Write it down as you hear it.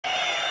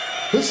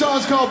This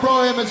song's called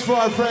Bro Him. It's for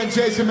our friend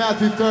Jason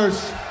Matthew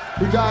Thirst,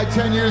 who died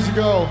 10 years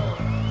ago.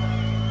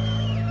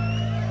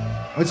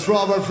 It's for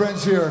all of our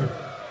friends here.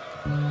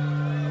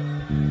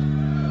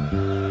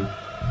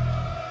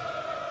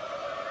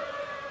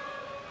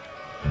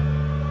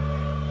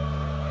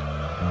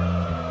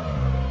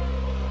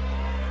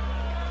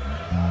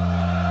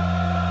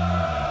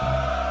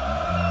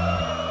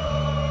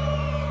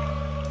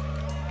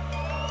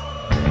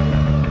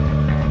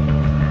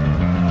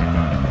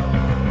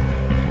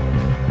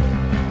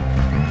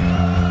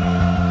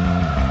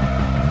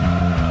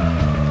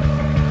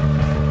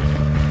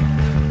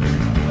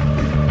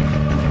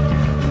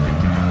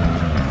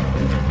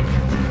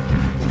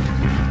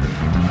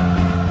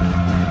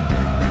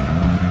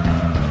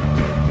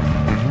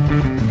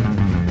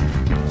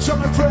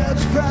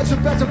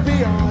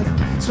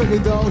 Especially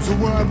those who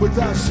weren't with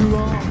us too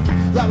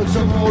long. Love is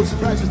the most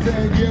precious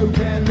thing you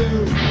can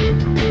do.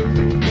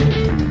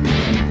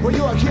 When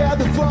you are here,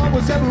 the fun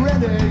was never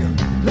ending.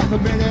 Like the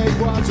minute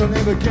ones are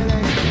never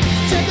beginning.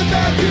 Take it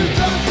back to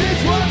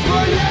 76 ones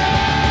for you.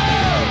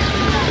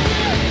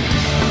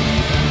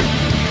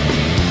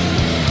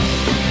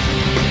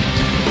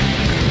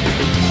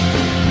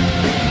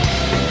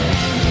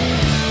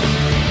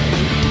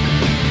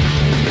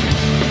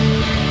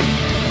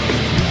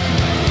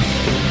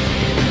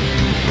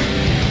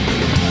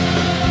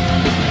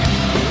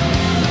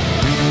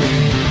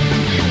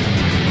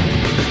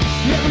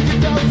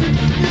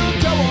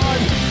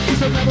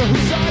 Remember who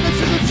silence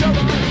in the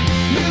trouble.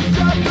 You've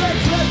got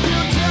breath left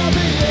till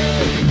the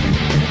end.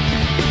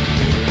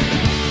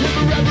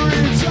 Never ever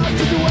in charge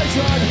to the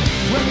wasteland.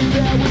 Running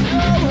there with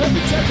no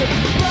hesitation.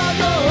 Find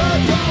no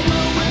hurt, all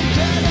room we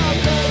cannot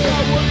know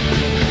that one.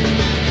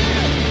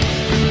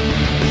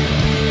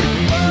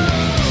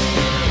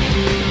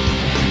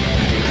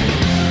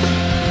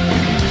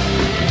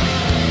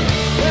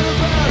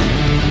 Everybody.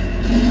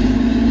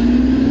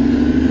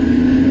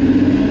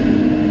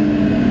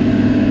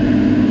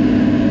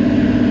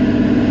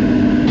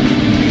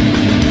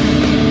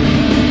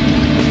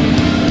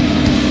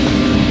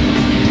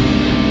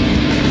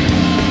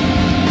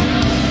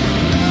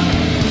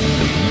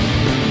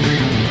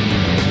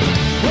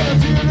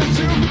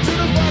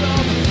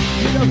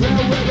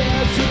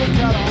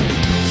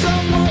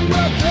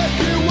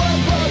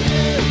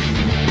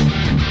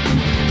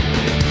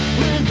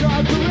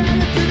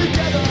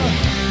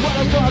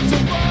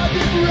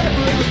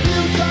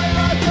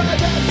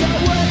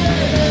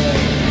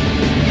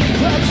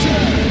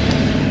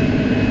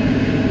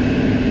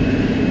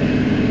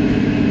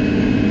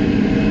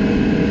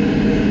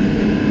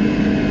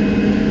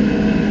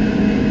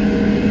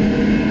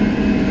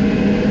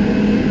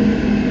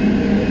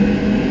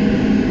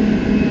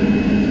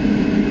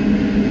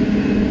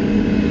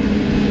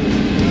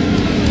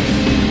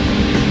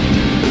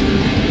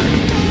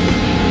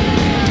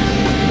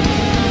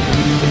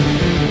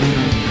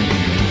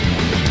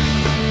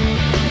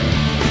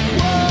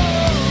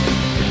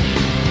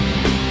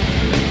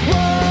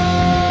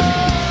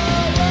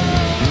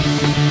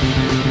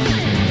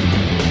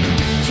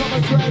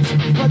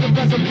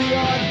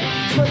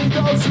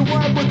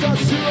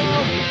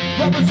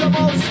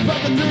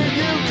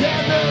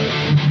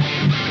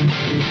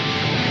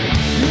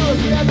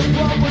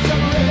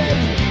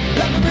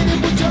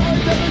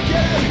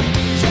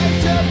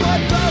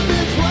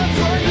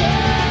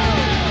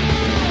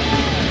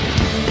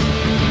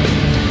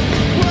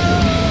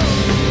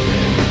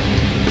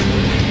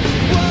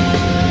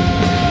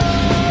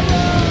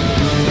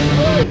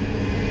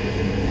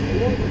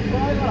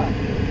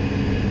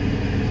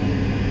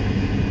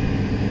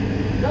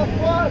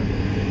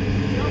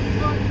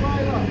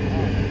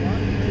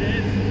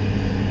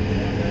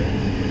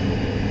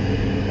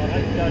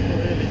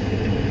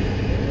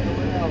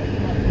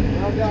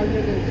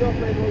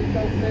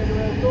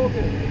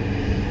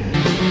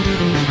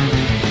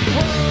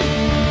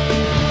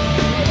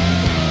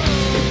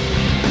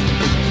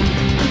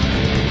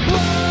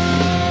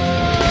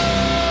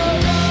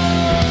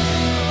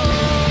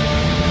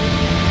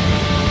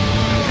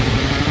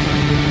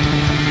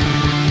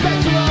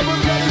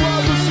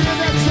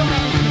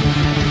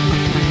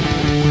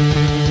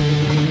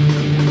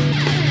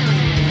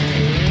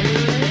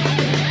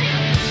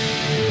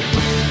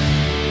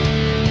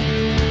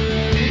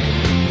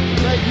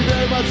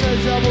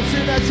 We'll see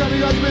you next time. You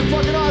guys have been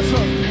fucking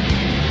awesome.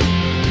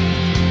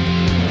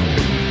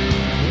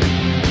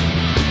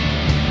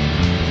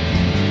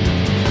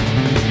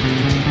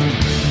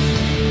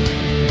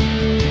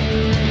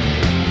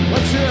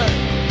 Let's hear it.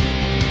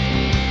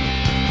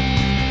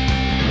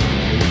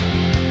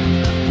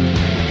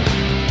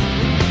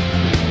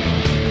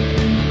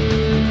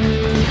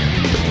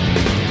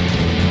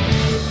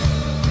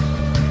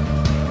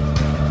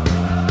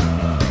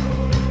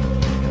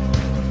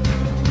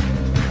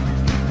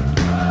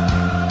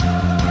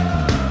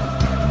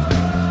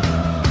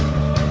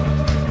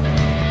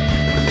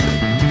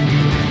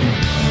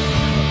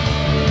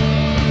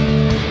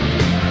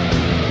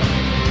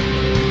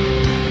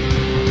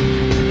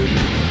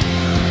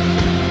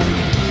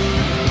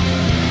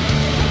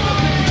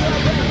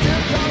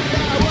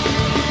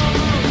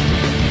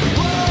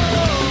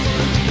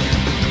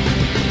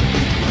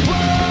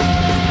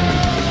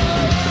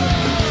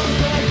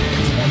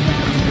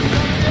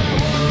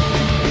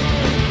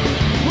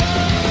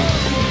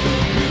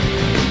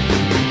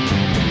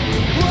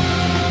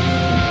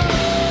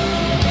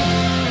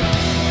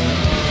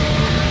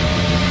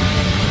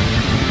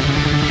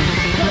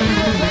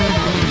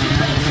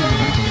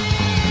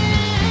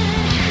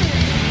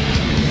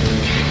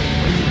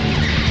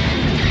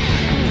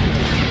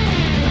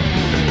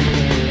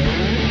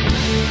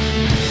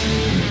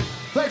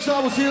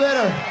 y'all. We'll see you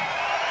later.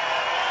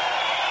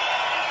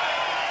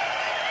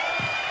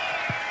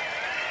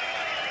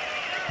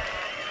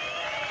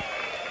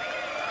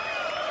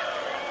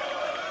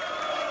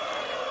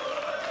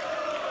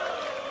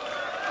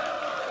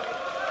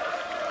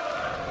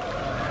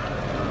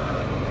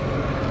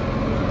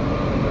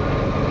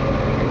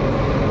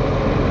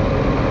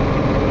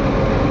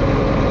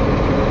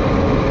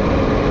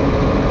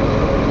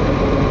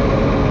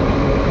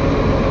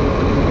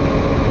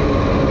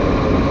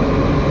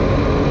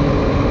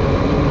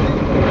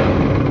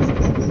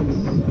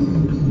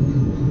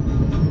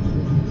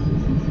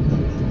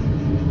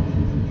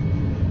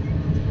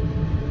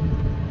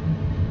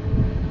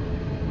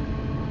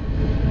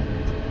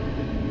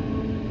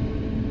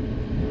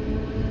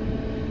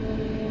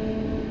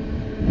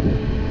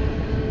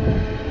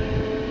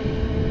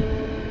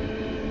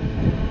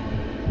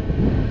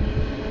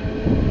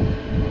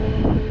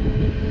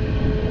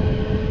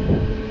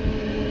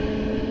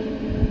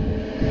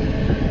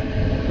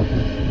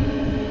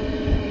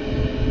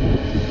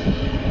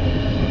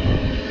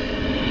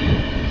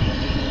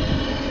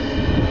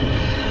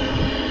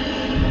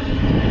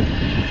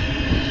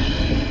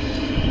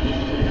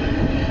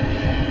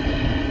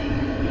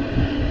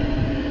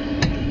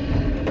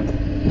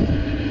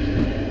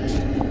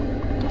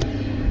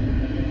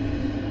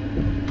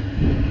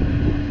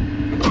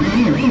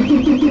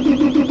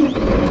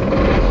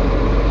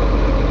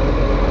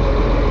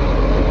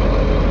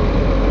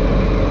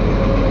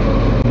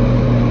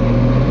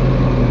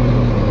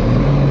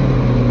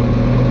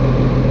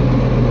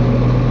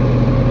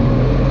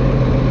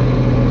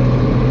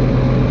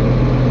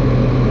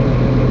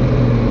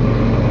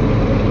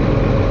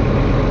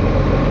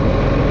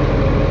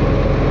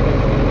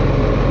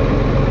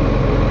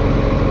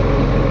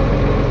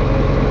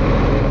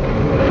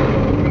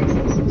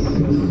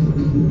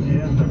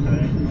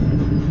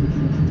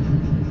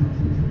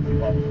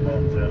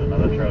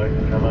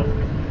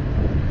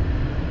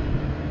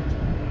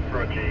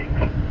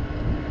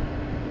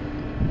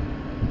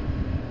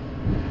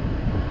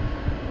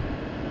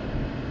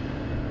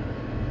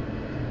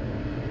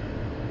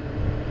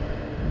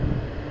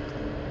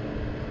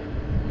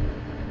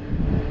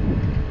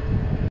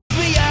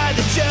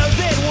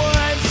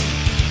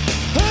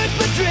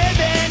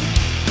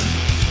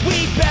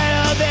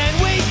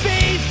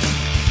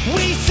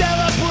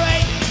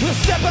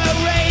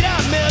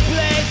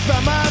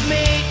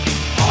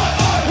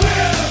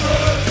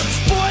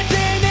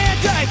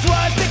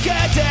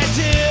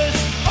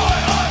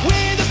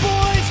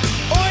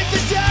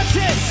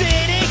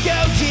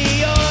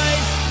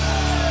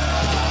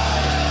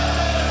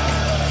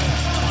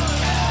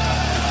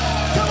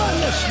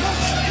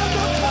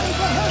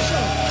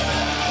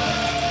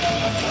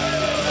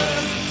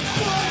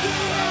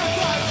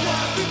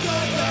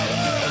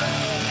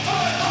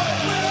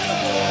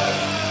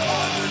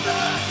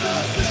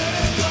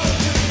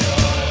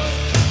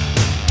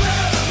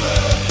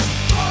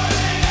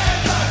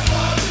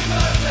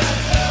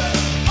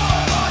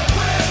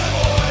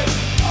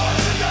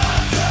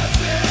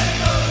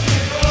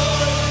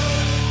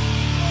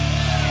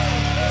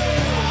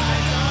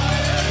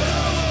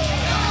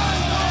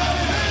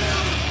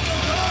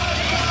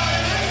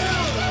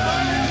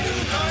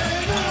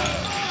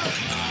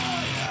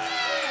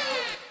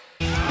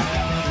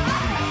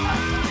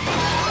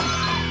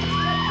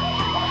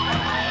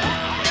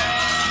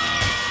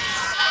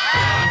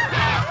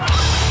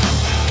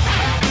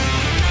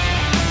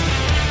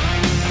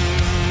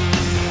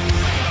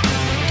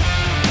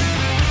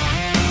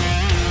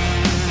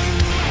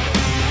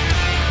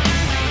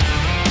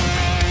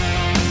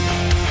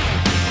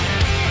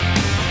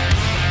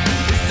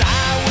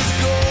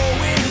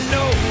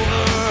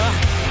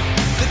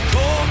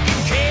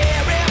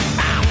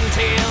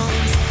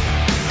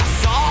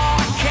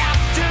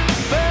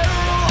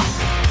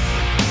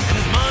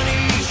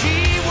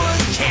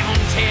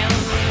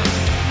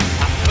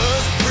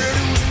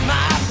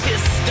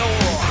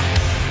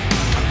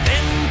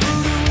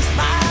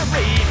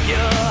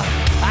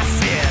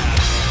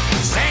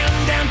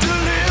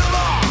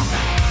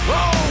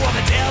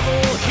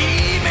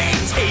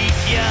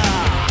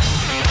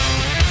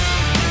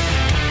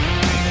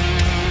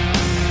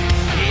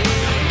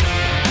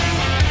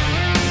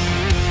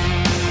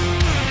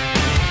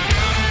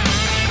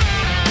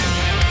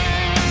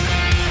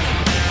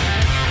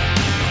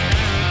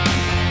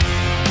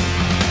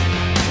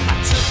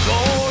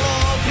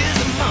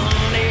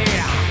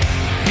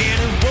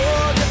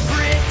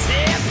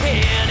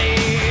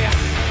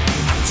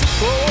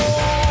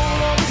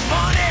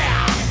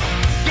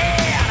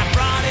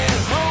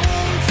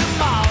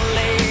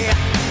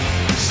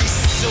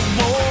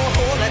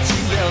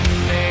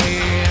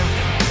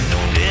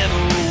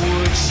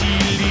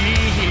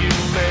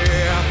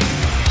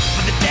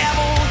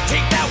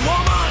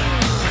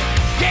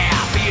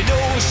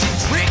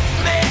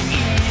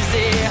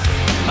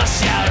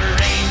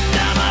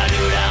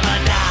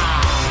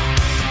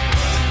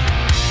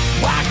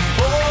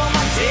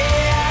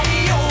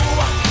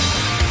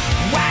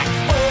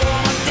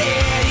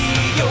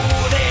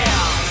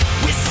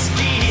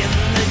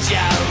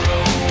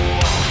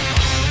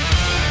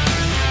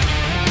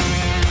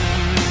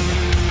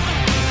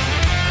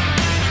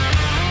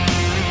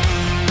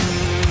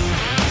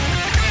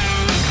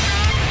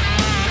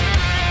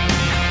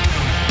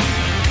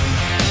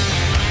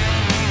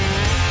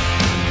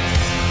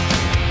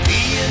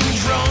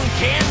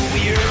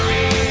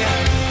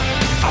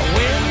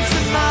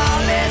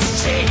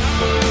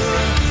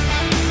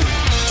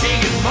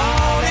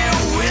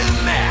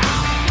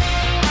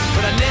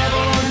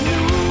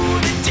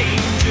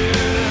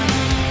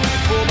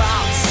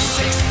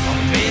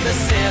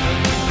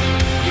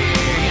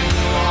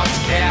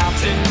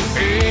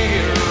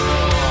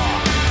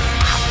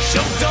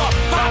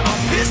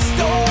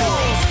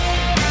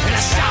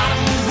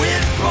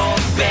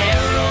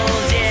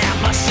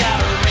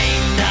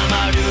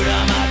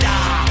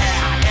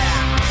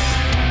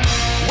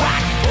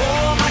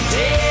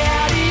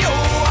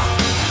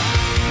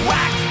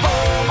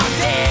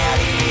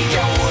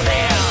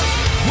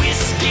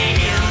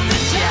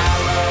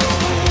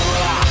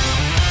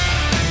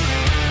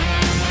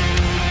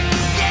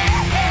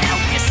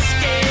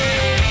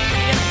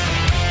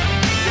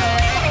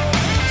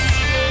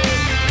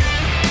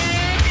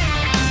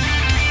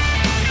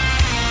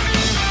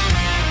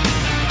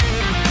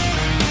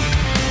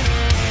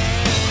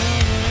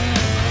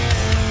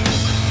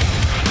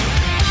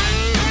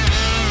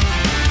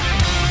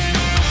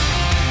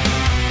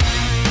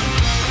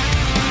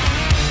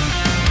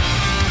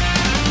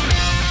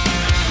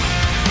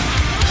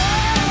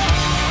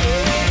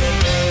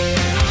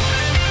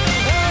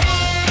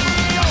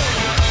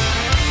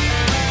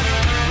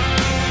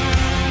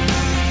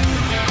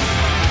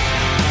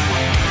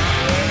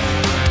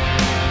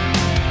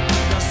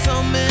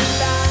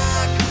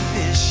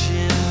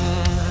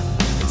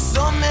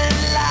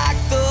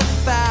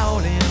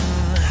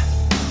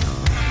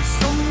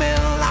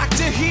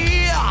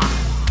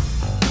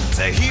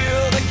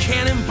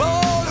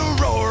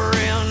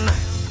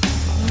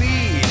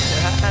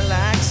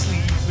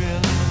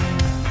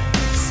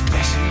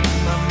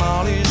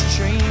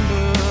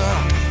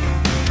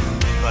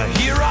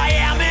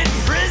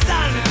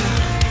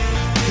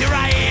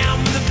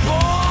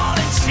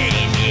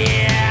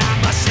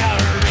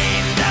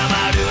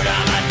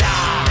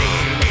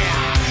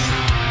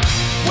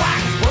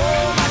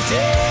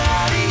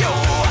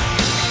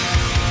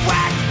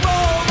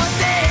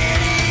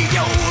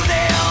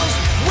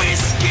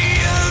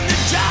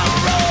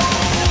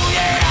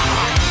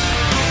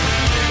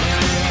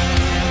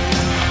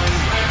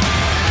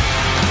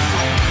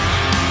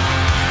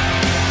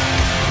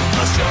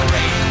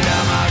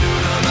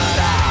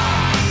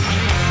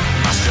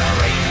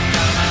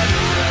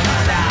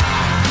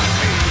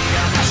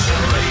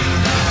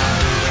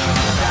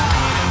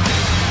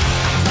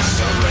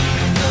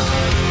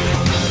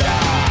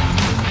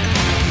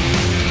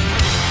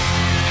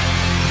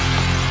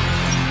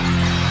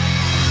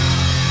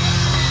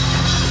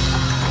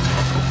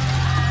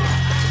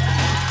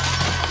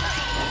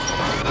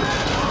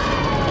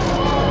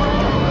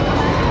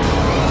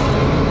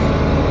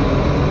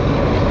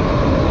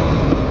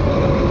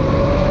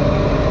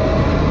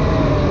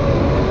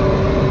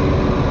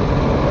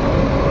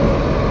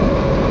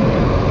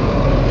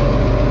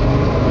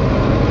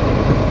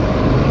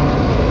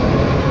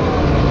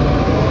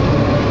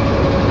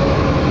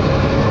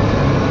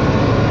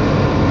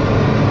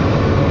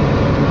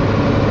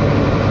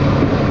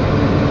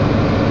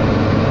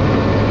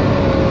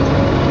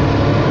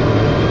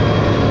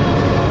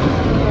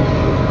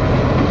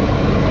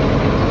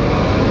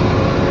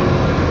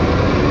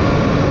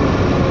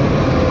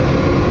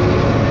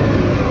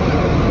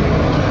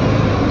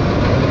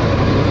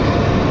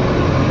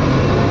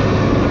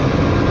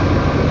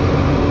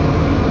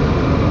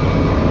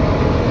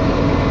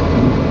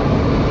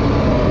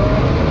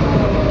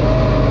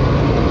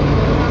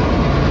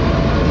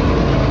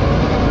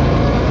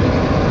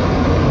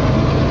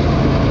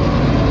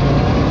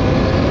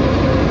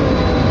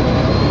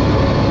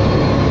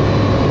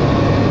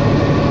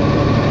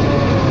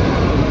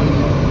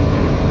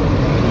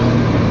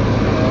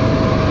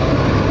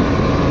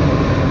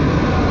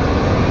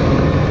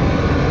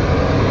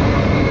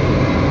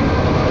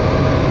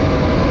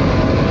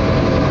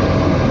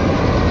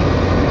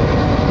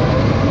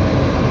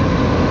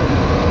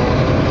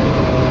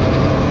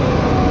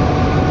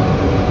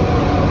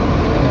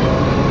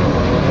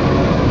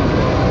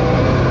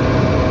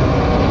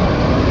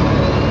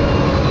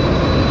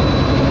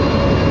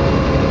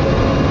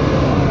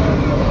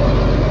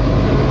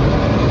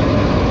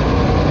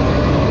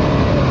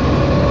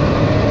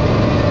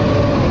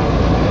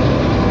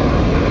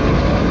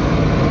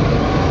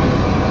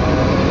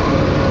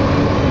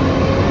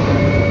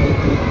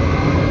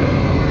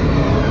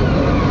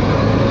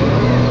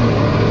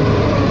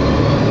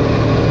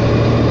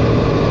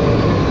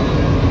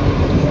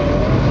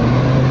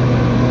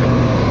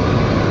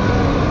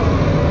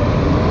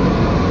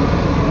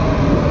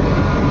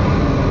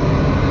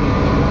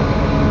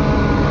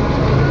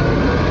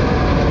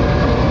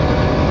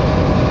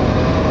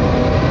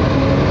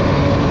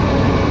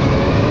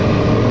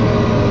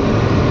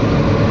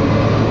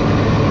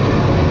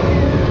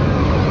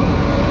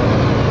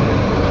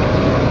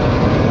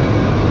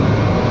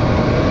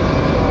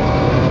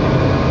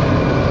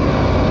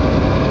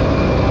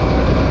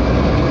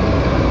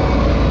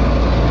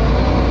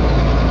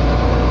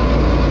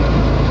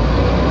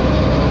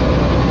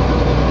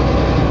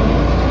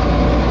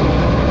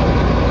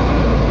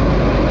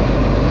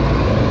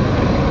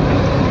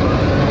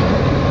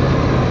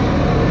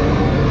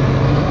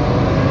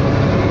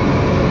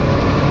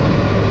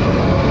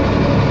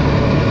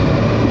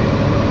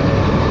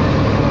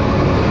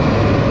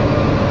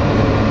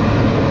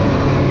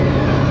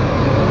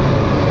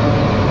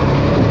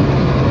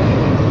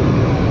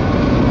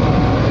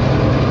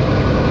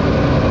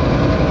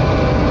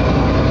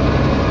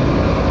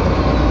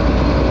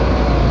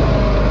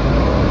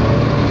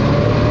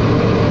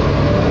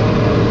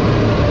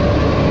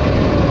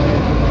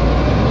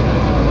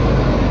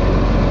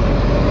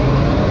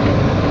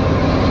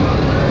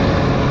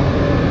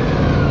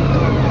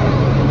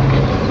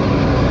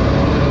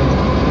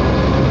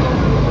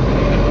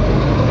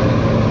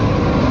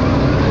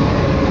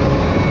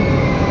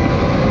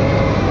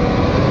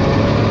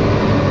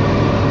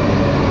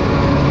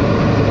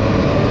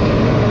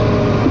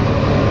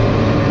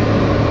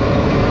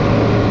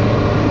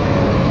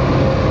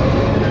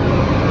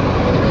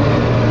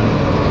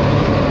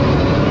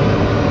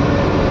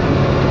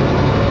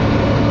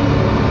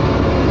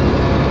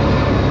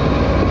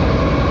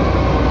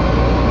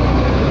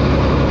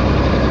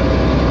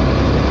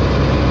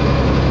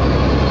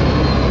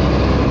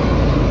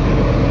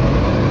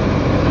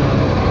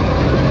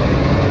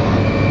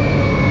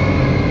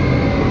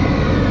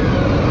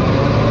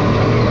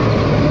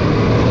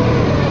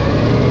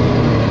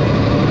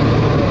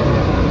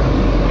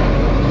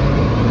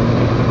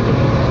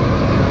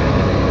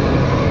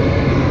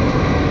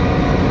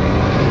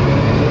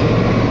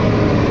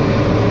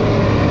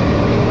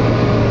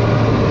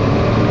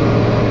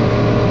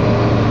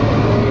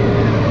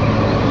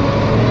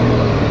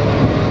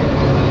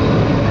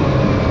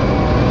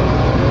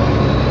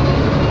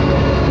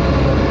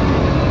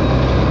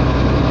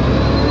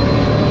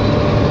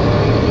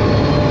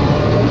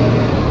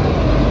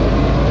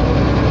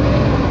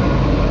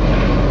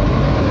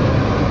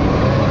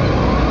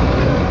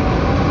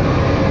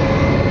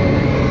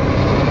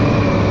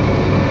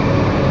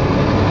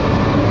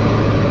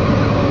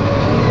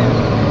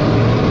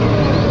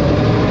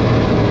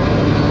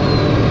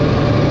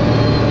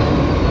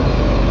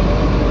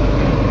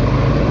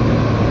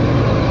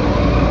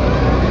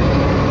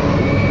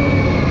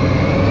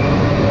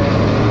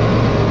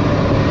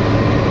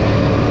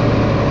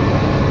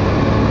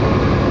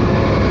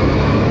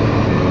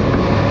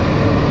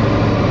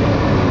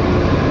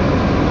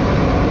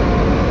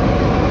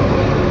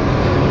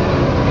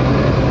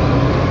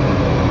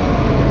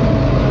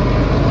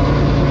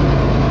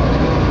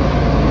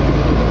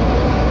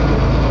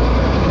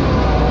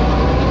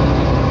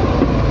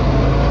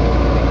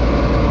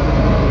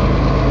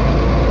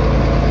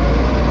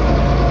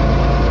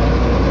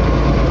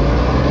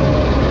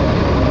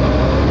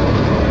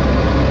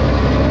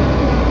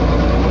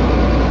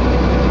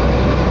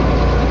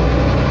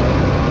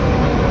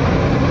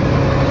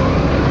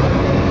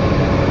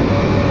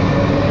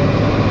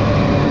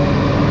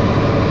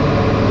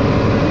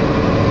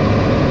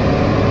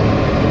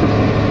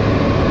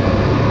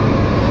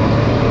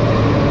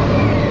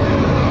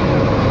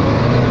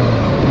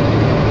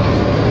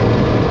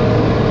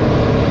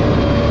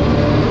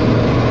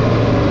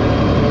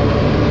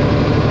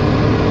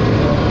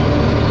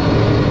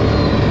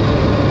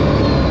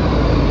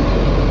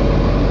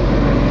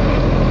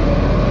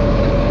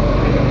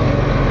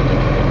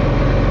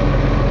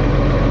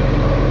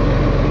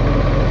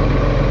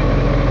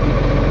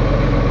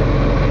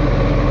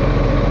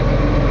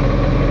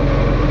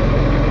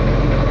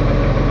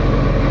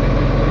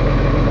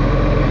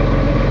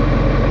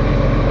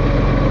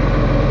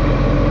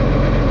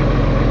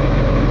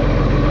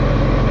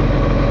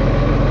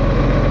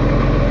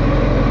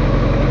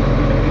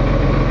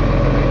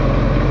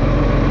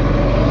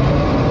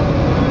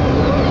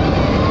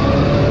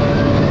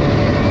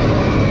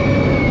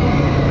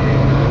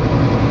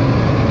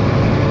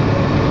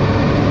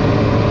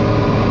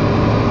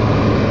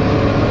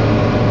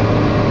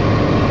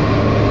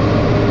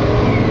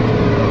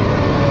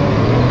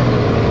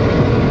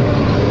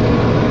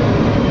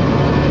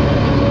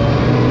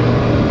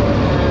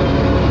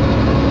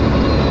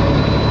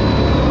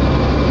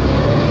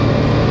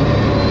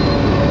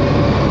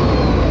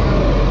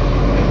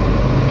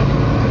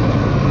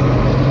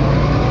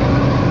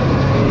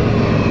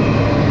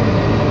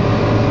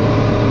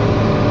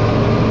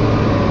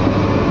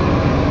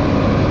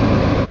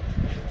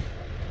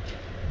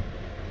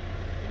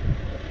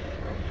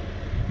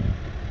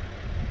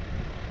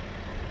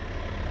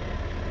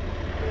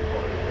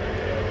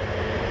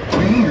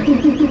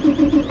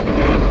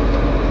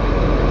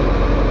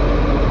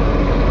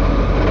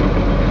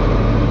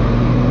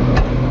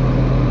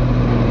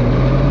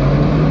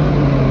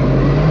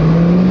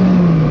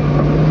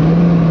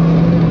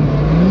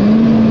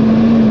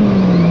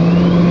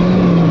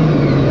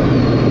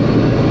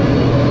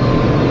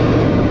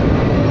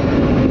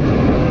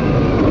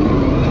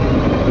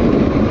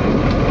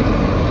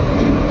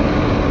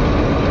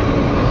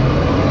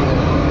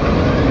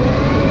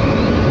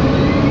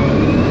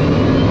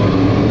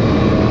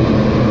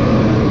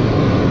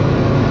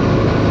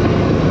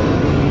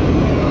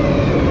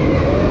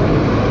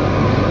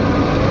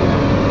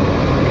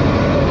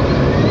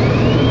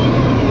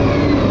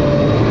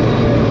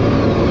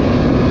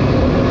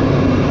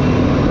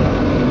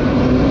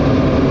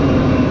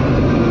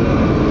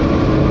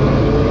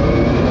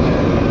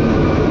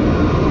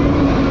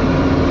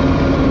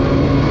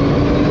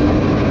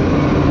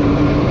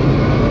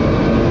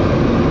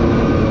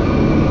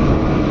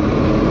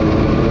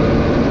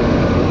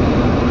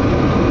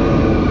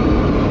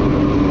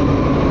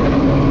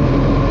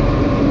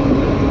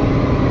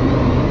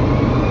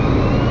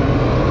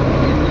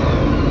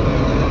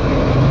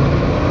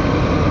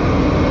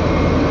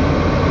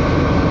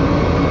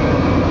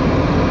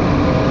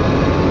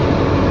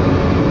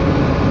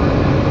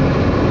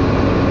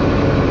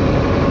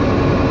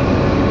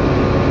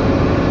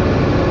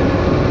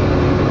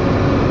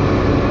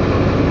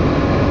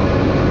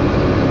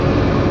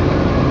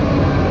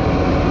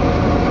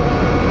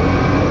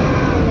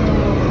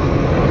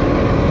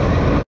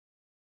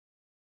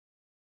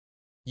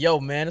 Yo,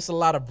 man, there's a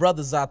lot of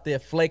brothers out there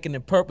flaking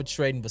and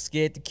perpetrating, but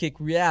scared to kick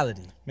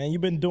reality. Man, you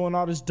been doing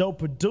all this dope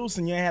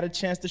producing, you ain't had a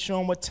chance to show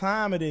them what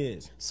time it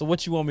is. So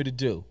what you want me to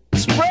do?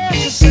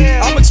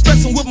 I'm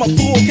expressing with my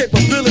full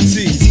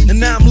capabilities, and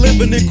now I'm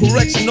living in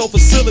correctional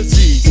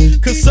facilities.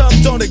 Cause some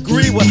don't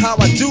agree with how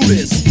I do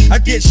this. I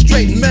get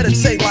straight and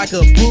meditate like a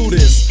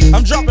Buddhist.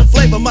 I'm dropping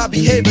flavor, my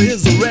behavior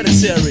is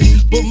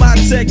hereditary, but my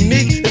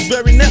technique is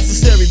very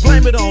necessary.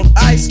 Blame it on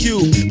Ice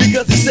Cube,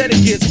 because he said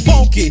it gets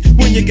funky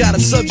when you got a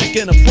subject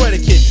and a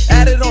predicate.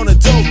 Add it on a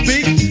dope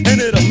beat, and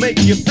it'll make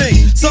you think.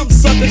 Some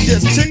suckers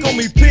just tickle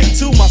me pink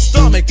to my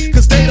stomach,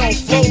 cause they don't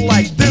flow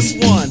like this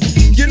one.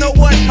 You know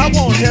what? I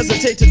won't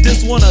hesitate to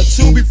diss one or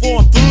two before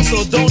I'm through,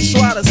 so don't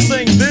try to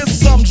sing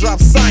this. Some drop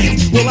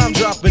science, well I'm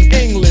dropping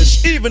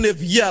English. Even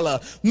if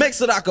Yella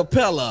makes it a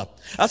cappella,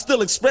 I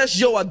still express,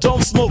 yo, I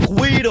don't smoke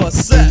weed or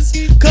cess,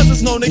 cause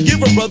it's known to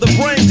give a brother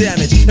brain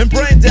damage. And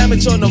brain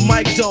damage on the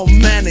mic don't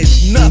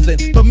manage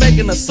nothing but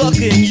making a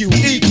sucker and you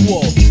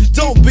equal.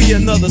 Don't be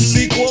another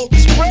sequel.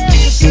 Spread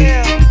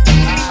yourself.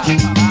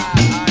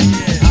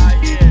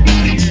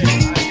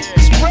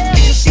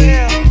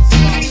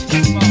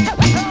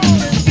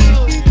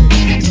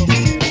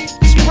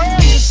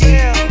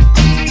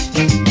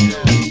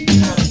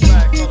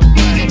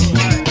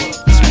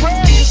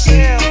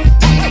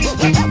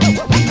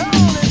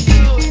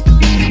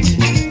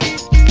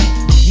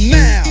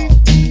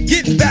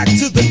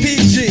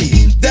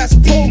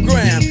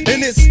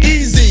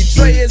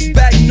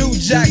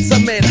 I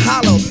made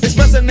hollow,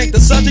 expressing ain't the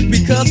subject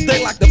because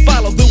they like to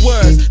follow the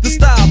words, the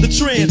style, the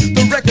trend,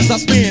 the records I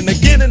spin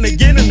again and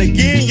again and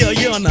again. Yeah,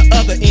 you're on the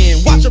other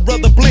end. Watch a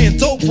brother blend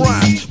dope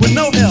rhymes with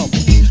no help.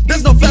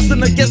 There's no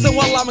fussing or guessing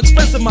while I'm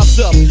expressing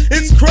myself.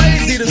 It's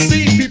crazy to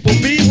see people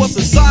be what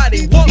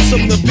society wants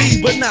them to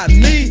be, but not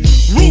me.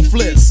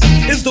 Ruthless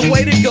is the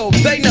way to go.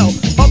 They know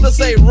others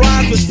say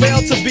rhymes which fail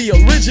to be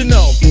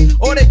original,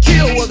 or they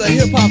kill where the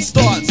hip hop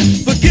starts.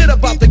 Forget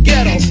about the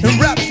ghetto and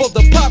rap for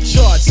the pop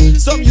charts.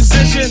 Some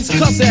musicians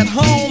cuss at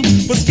home,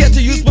 but scared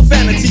to use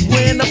profanity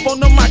when up on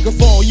the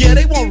microphone. Yeah,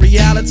 they want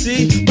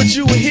reality, but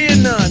you will hear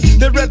none.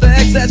 They'd rather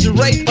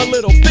exaggerate a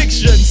little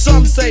fiction.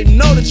 Some say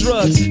no to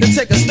drugs and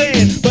take a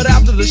stand, but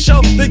after the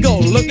show they go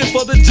looking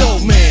for the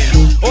dope man.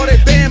 Or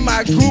they ban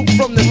my group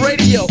from the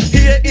radio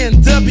here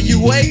in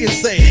FWEC and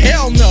say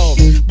hell no.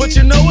 But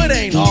you know it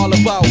ain't all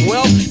about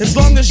wealth, as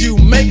long as you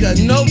make a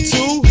note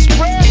to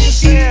spread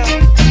yourself.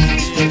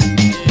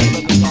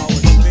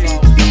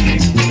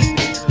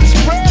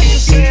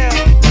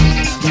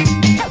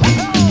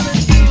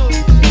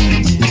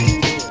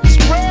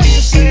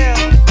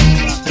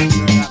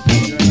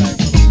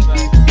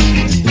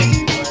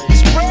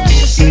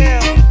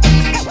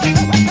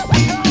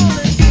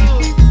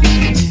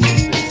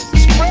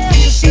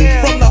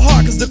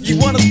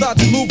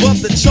 To move up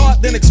the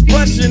chart, then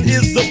expression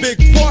is a big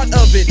part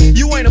of it.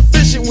 You ain't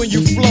efficient when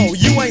you flow,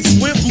 you ain't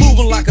swift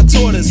moving like a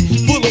tortoise,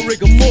 full of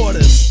rigor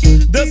mortis.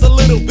 There's a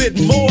little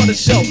bit more to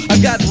show. I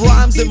got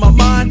rhymes in my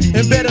mind,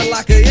 embedded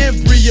like an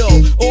embryo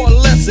or a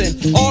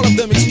lesson, all of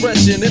them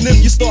expression. And if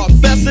you start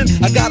fessing,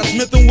 I got a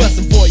Smith &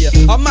 Wesson for you.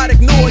 I might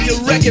ignore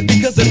your record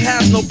because it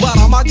has no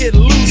bottom. I get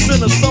loose in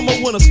the summer,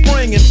 winter,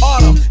 spring, and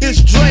autumn. It's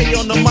Dre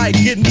on the mic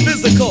getting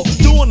physical,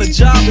 doing the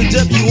job. The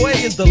WA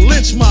is the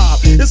lynch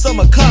mob. It's a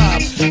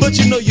macabre, but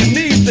you know you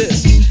need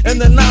this, and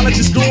the knowledge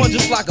is growing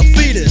just like a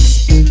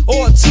fetus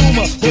or a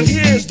tumor. But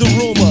here's the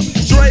rumor: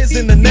 Dre's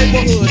in the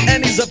neighborhood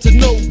and he's up to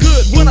no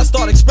good. When I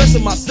start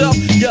expressing myself,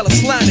 yell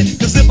slanted,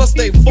 cause if I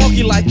stay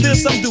funky like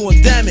this, I'm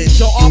doing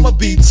damage. Or I'ma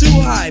be too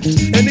hyped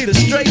and need a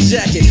straight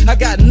jacket. I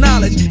got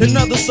knowledge and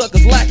other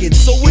suckers lack it.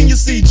 So when you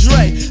see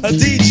Dre, a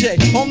DJ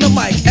on the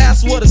mic,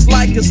 ask what it's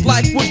like. It's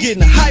like we're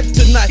getting hyped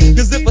tonight.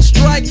 Cause if I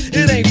strike,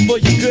 it ain't for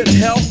your good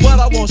health, but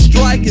I won't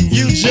strike if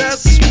you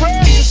just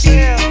spread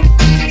yourself.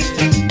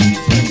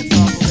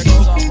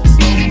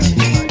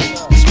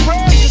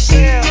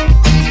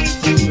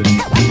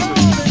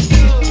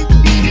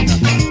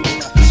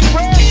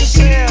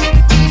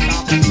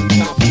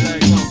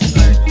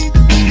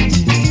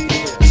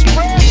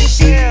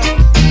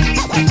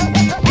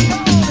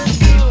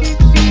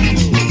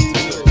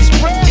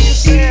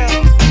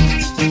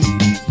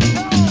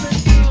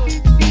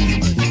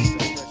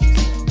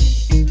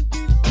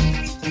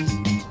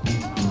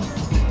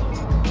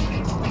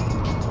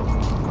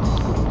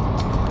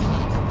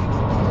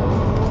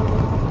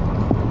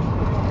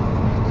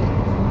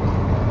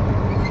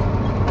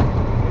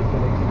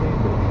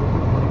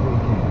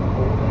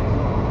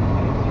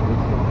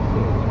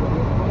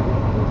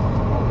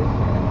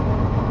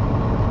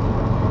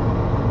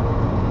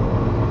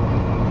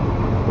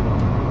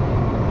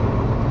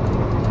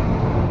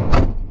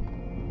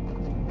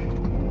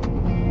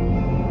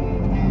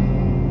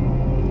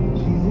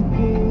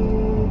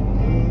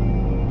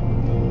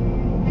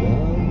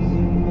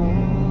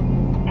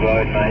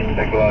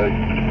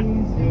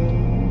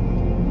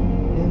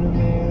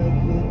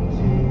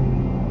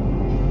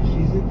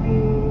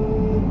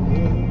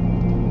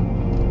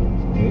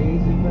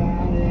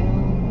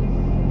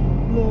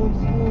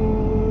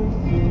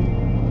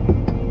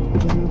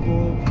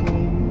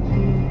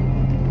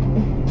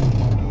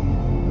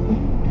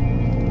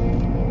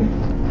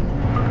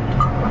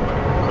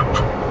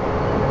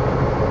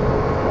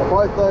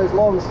 both those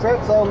long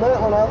straps on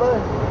that one, are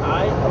they?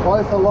 Aye. Are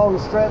both the long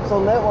straps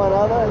on that one,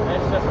 are they?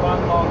 That's just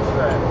one long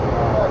strap.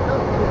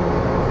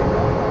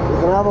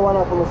 There's another one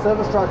up on the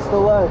service truck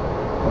still, eh?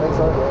 I think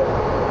so.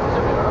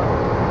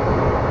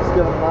 Just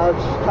give it a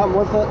nudge. Come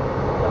with it.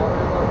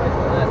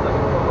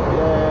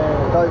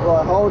 Yeah, don't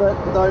like hold it,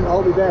 but don't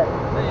hold me back.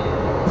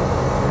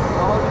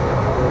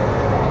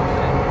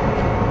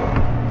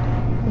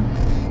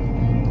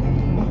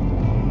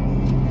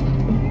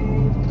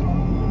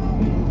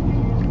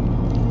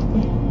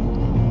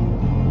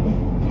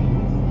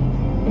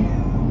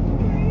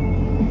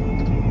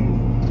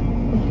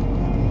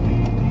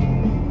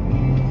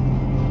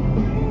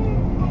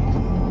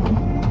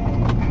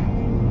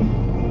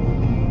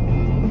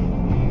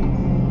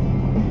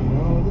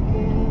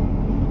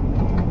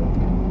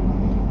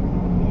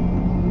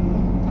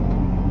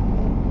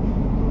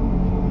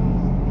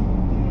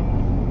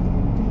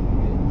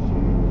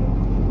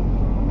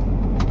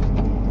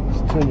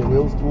 Turn your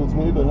wheels towards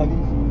me, but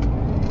Huggies.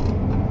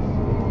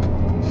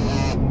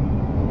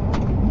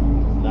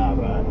 Nah,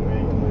 bro, we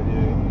ain't gonna move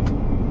you.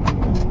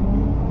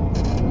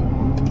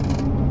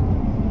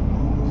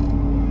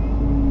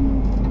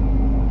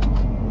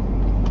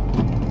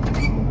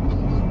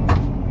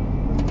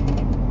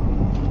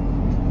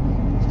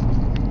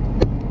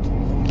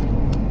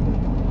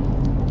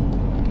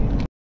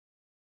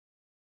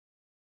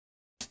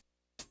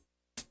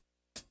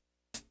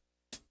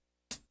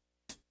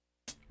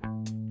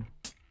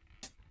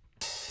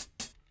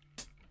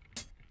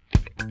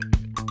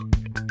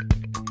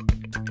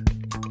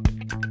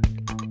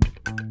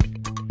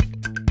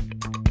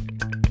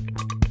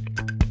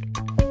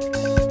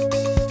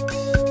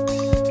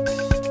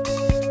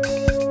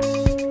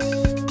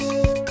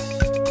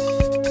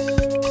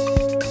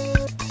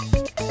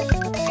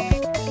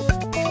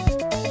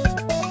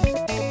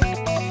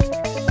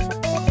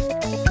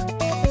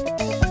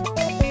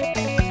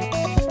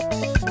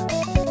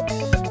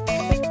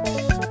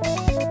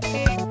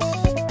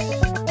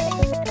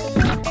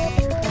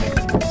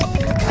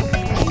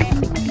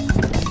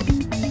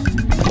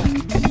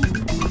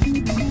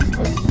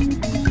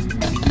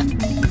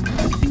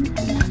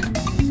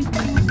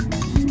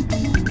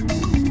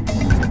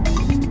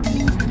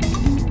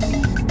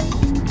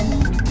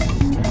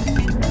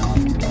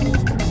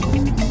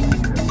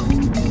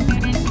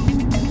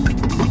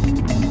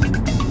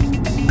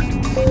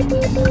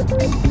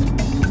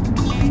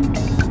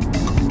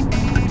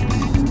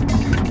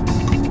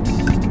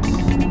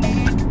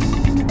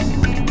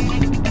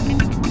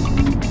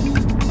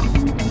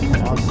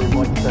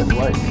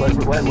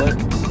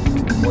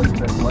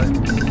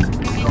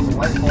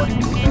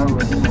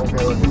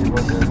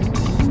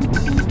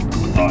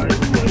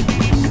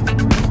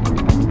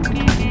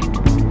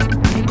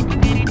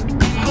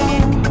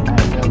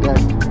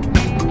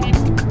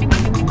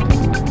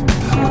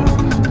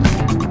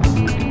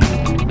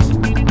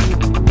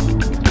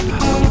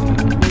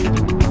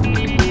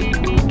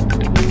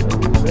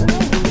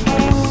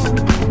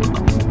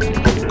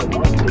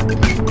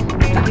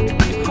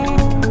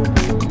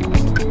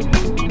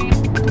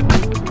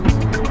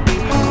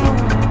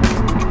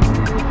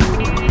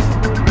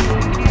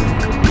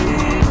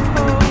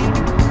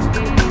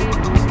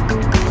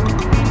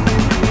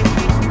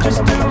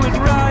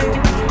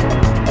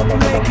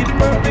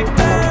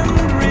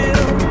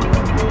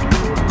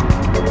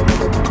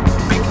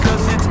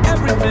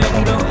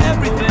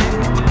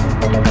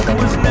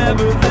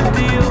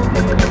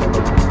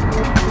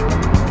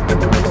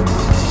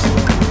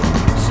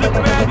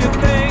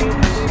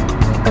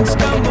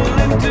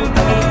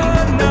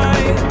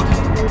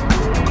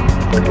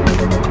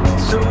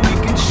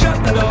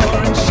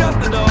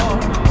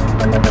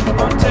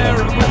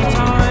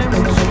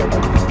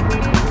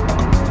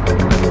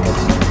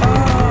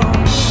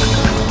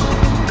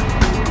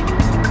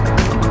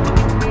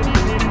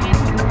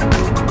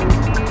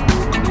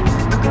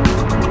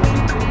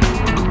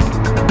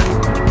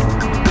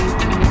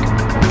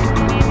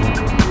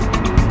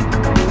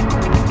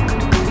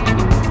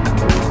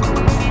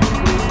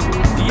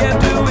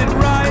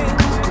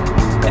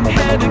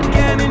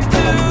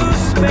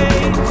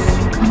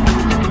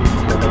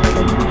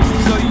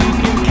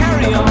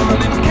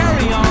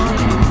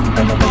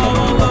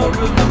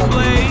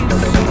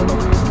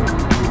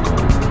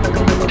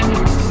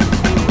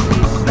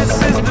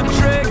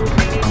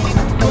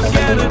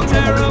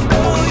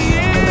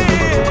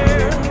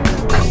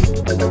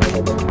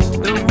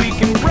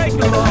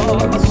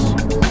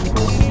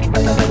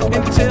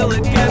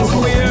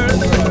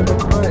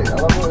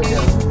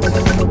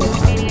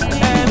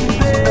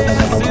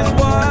 This is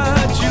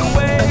what you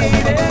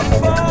waited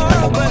for,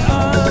 but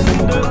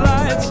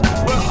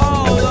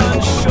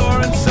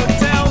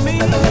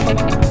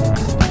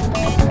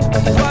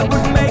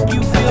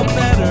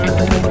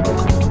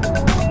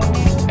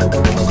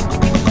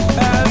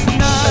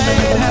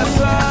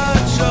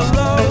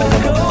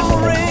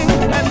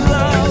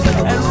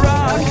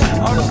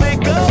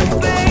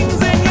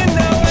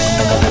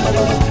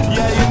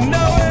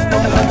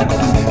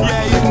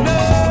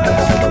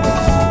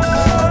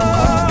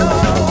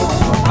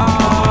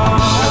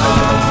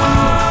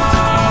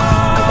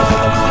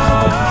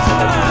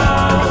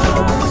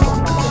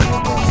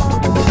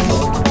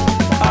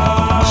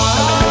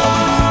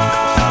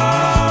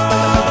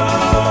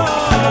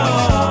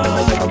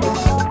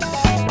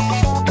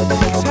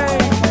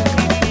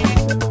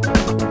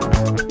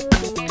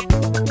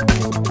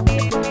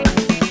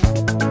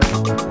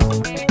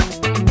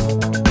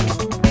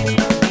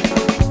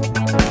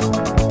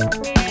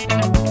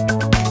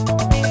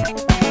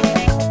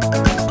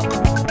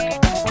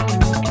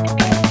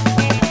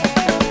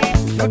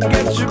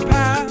forget your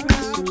past.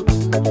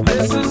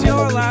 This is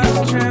your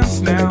last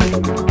chance now.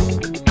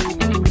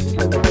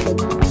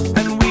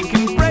 And we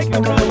can break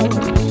the rules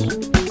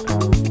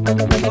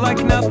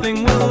like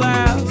nothing will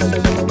last.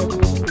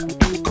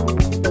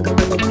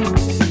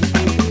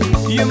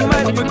 You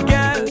might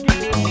forget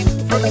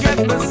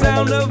the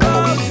sound of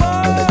our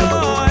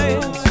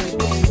voice.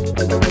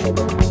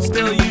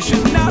 Still you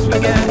should not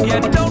forget,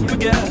 yeah, don't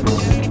forget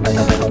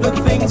the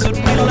things that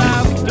we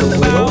laughed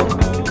about.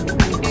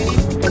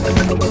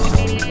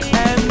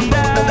 And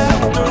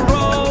after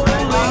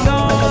rolling on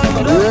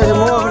the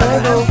floor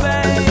and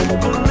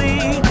thankfully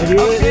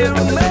you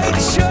make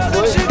sure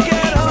that you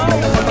get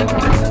home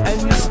and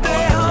you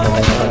stay home.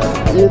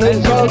 You think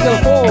Charles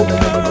gonna fall?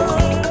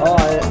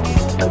 Alright.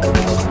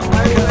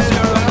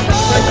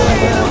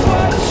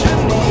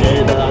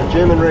 Yeah,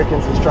 German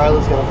reckons his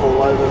trailer's gonna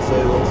fall over, so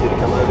he wants you to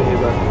come over here,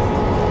 bro.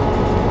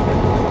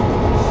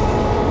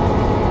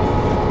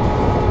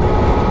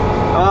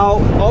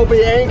 I'll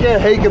be anchor,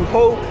 he can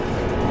pull.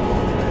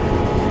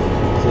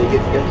 So you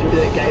get to go through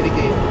that gate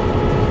again.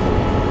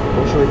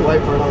 Or should we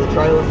wait for another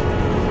trailer?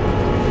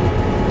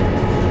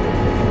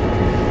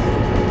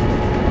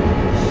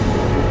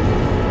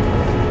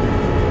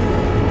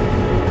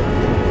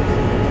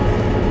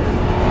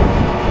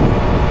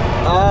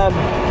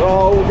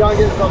 Oh, we'll go and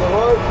get this other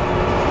rope.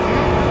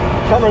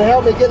 Come and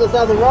help me get this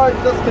other rope.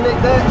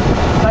 Disconnect that.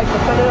 Take the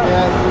pin out.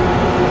 Yeah.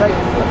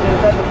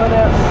 Take the pin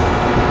out.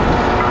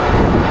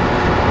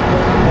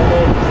 And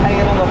then hang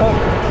it on the hook.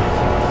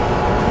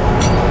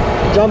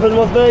 Jump in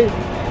with me.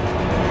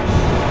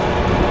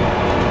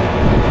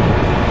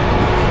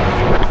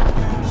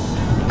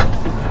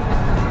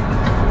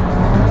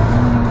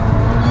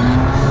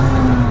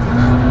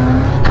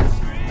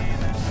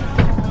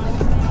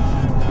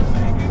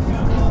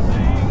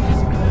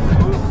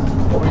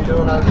 What are you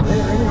doing over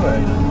there anyway?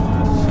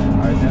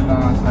 I didn't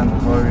understand the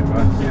story,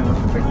 but here was a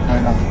big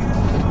trailer.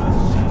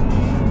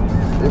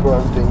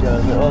 Everyone's been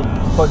going there. Oh,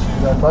 fuck, you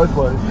go both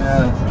ways.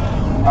 Yeah,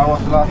 I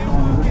was the last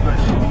one with this way.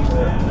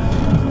 Yeah.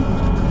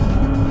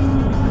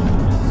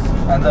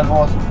 And that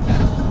was...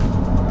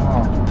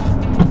 Oh.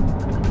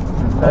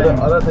 I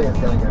don't think it's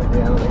going to go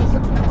down. I think it's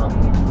going to come up.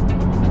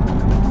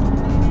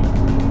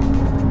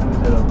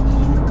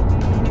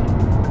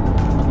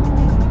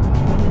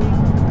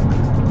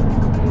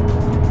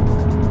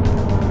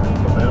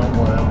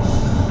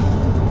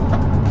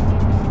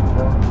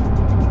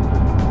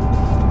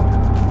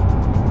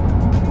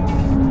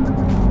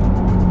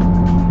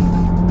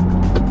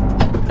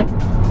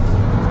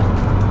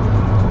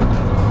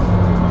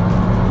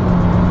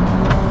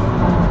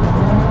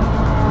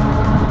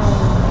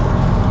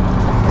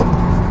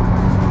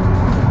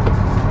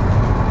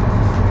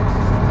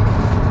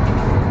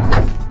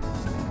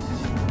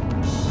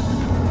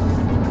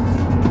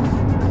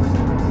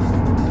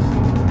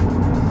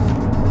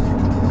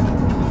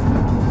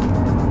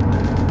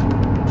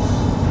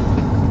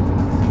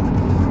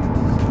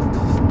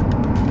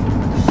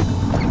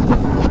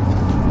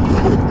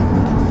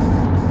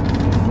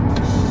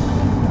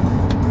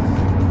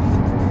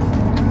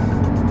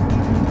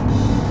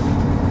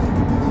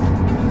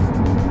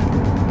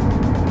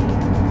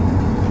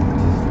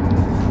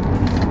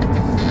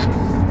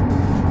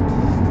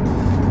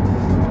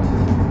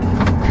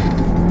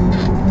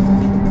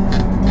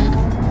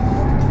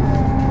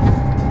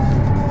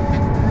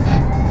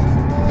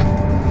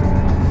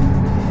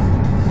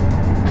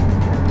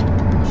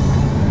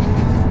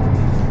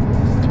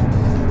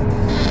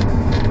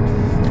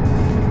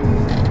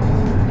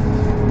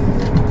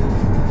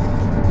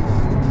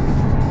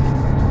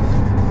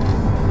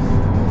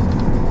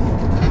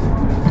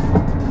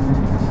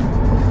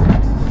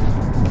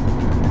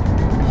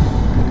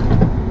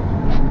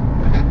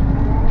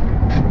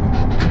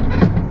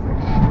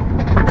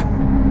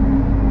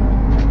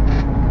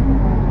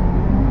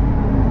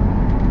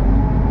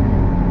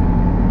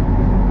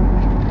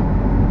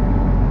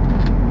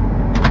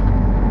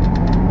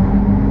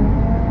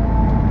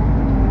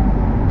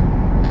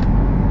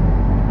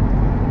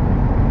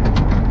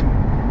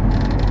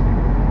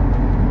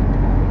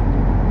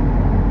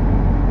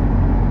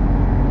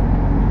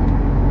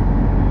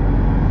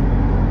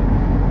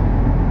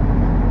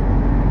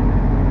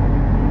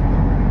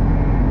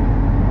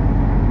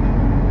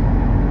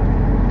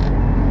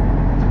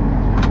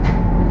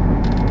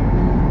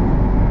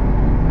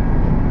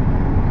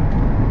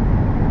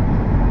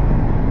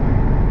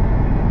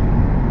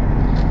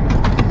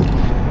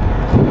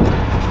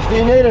 Do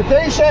you need a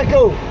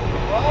D-shackle?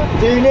 What?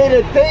 Do you need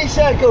a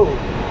D-shackle?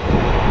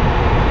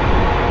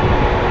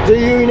 Do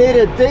you need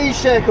a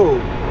D-shackle?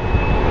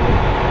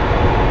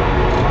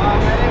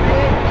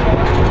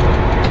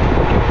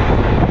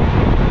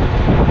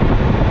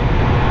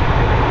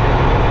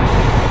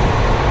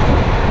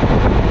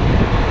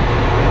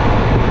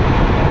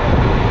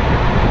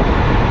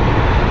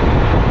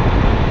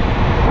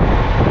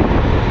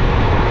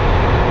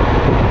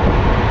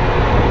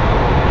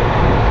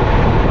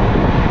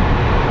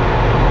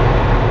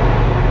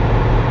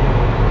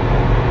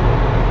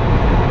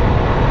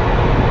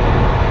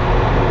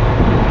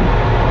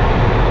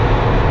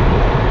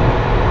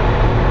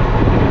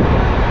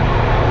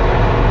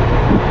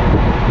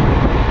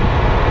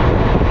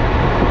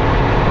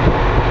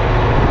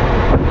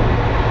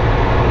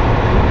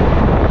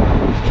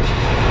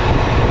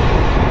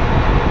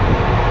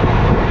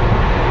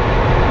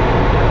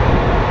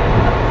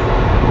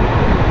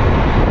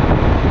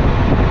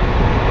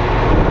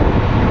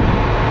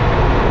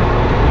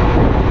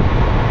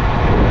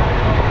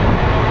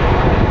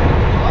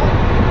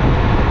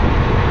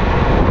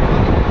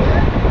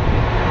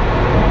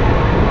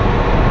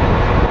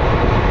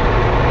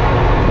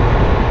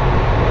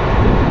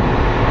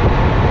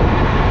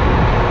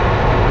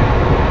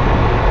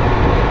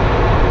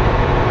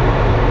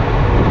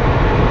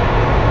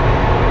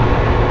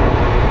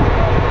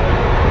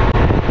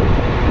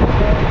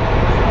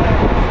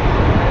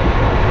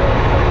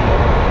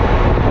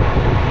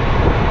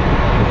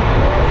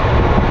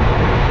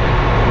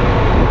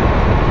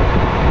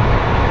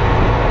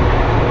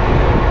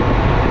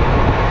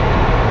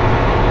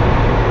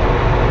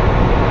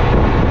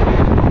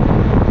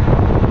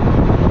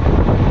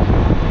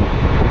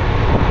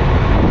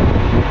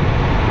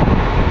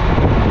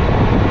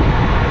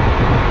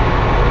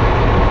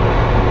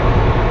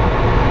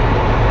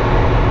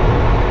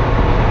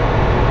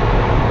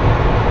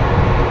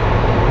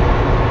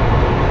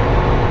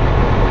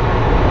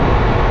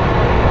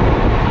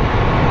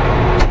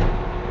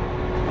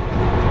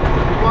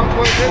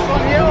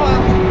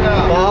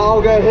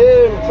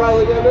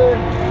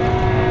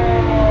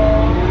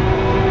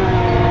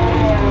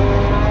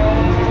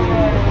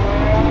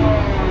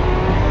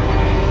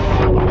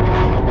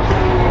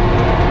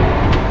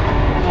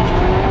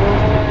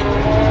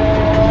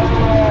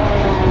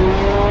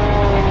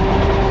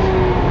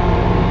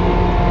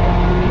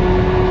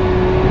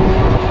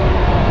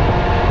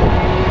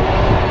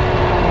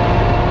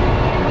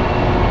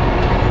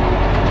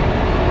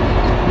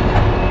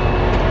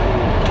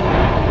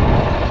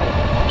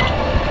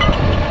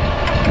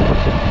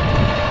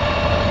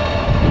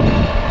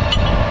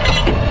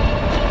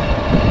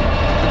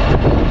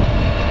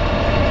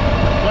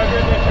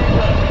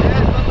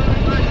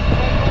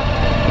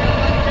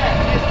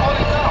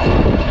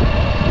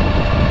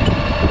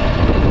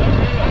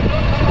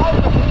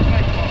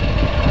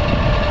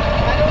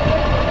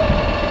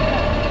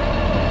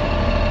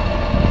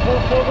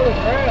 over the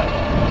ground.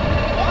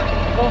 What?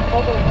 Don't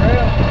over the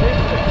ground.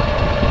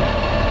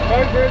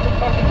 There's a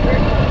fucking creek.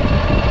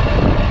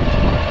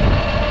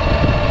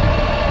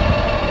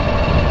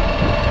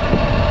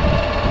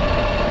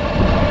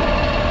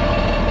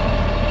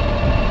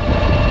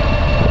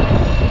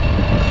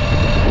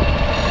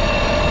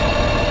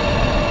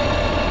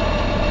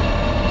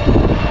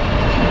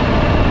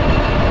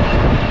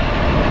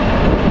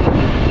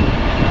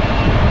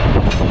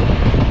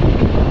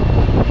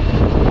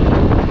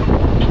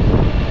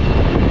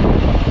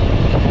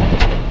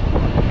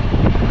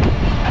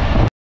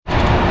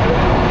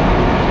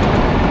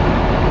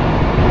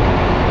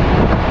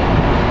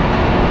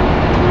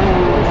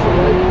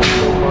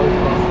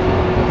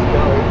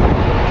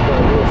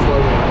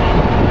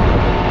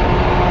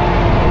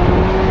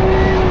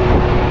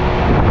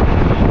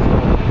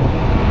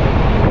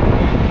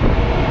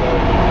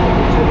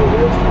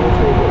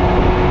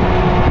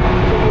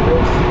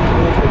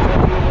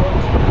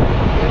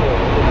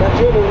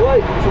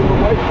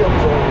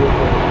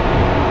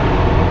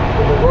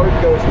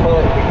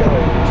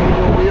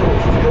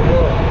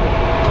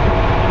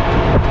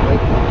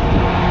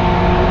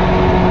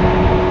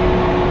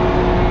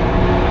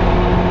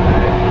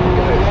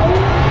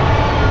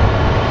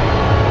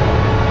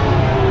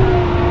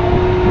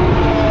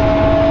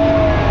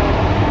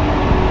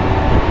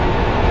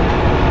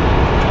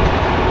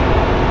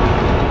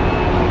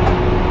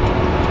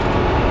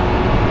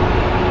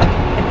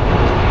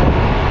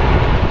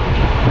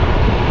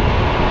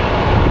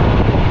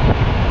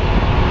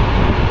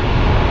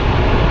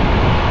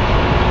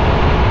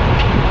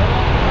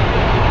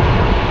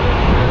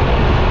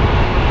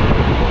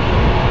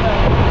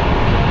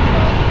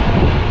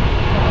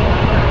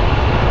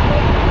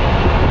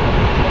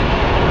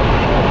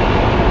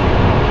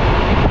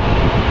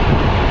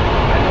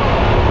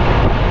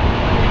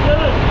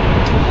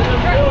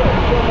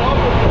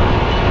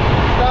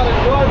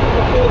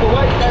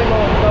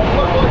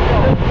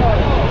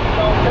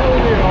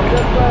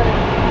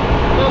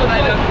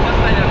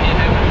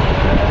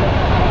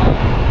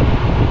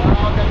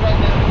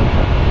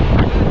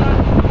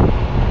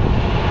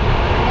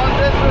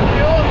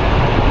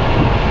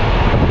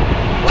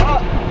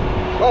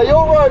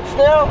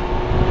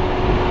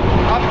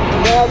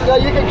 No,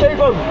 you can keep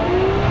them. No,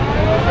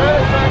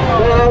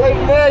 leave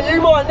them there.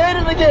 You might need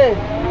it again.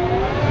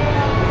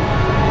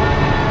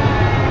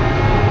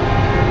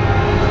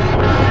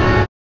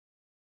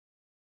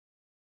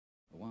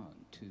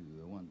 One, two,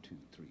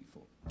 three,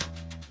 four.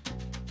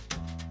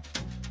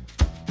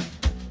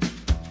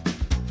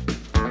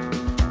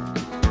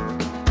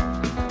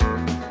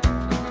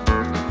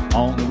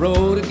 On the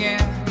road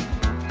again.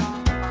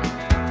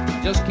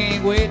 Just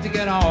can't wait to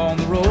get on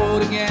the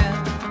road again.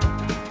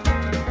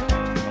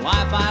 The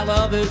life I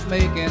love is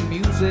making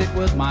music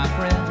with my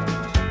friends,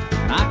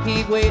 and I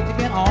can't wait to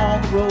get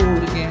on the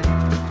road again.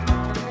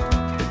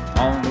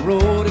 On the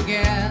road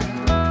again.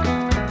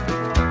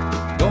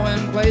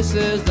 Going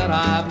places that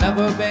I've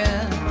never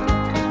been,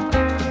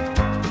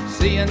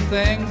 seeing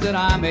things that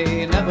I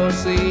may never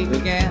see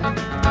again.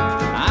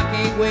 I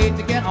can't wait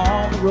to get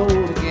on the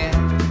road again.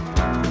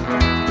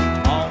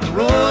 On the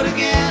road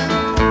again.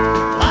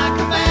 Like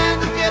a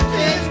band of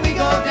gypsies, we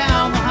go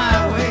down the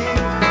highway.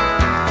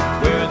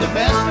 We're the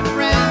best of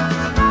friends,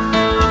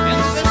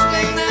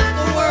 insisting that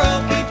the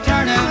world keep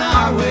turning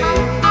our way.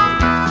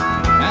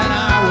 And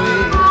our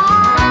way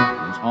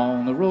is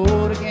on the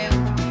road again.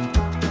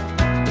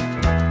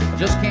 I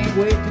just can't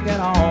wait to get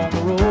on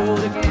the road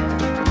again.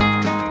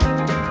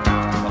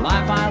 The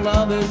life I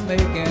love is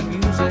making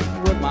music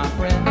with my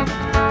friends,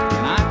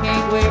 and I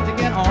can't wait to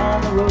get on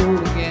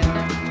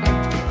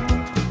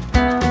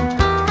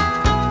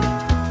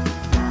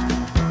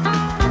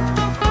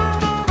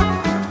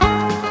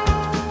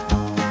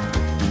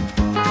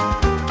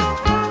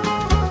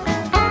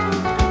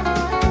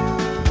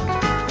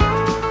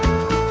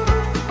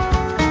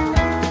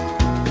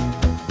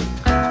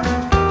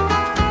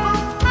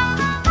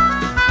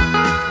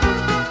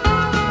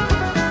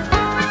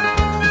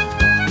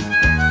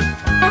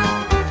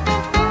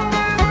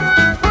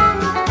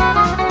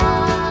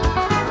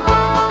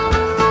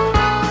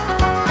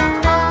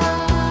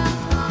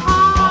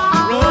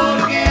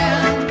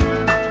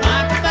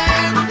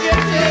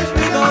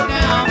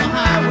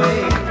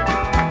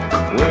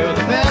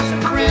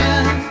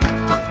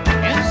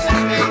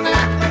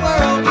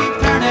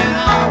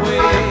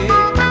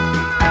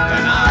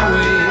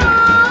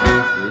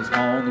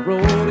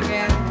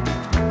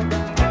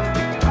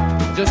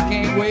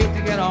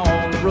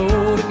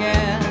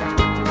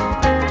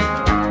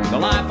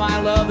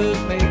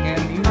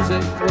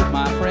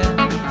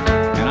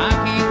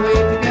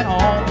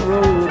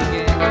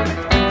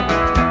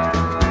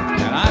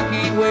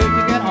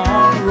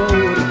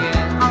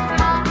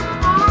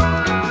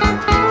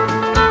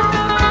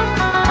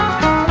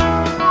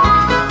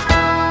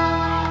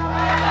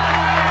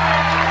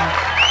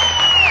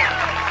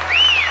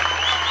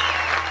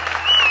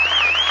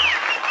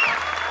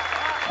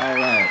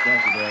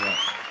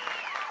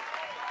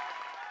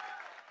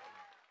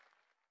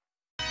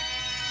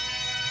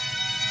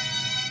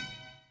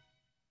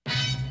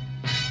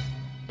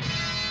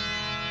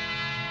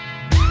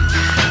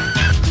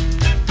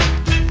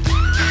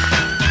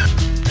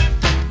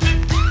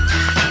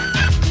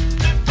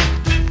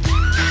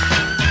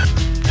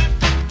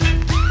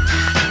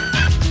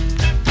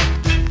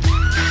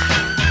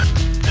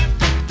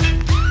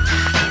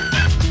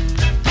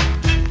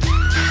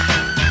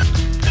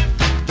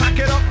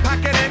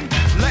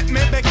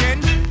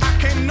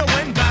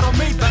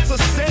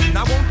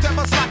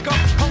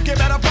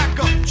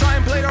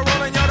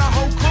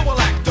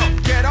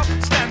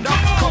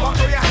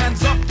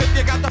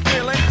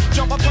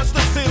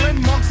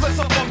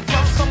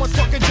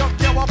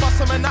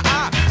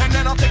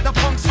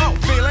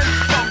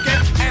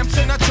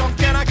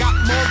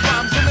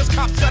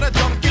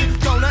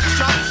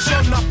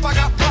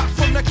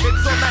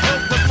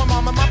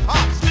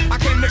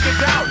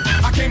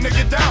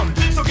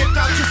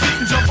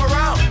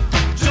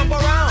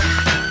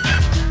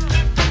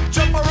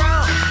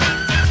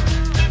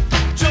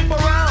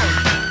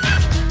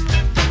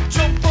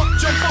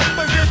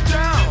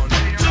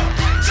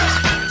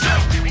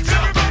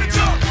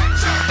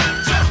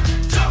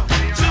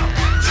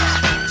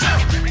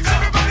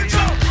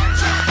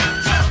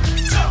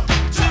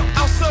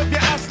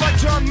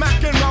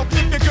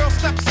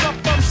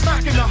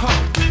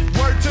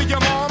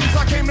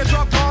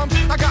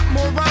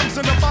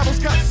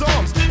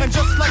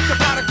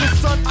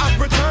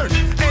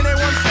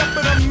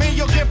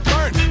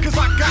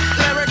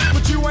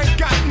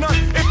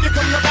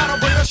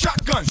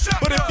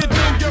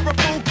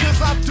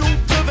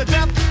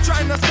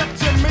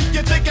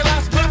can take your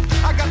last breath.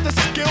 I got the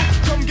skill,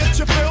 come get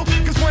your fill.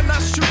 Cause when I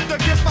shoot the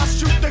gift, I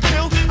shoot the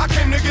kill. I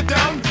came to get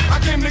down, I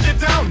came to get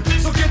down.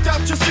 So get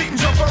out your seat and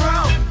jump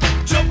around.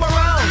 Jump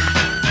around.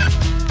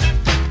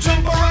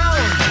 Jump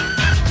around.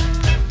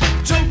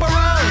 Jump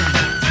around.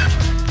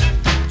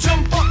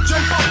 Jump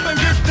up and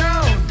get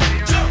down.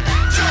 Jump,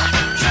 jump,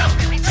 jump, jump,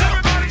 everybody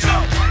jump,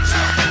 jump,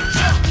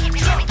 jump,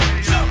 jump,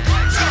 jump, jump,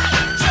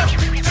 jump,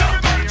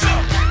 everybody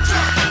jump,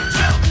 jump,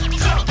 jump,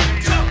 jump,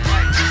 jump.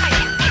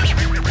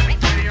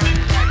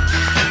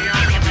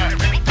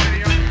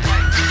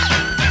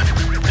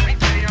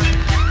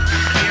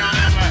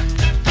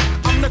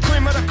 I'm the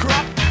cream of the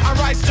crop. I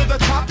rise to the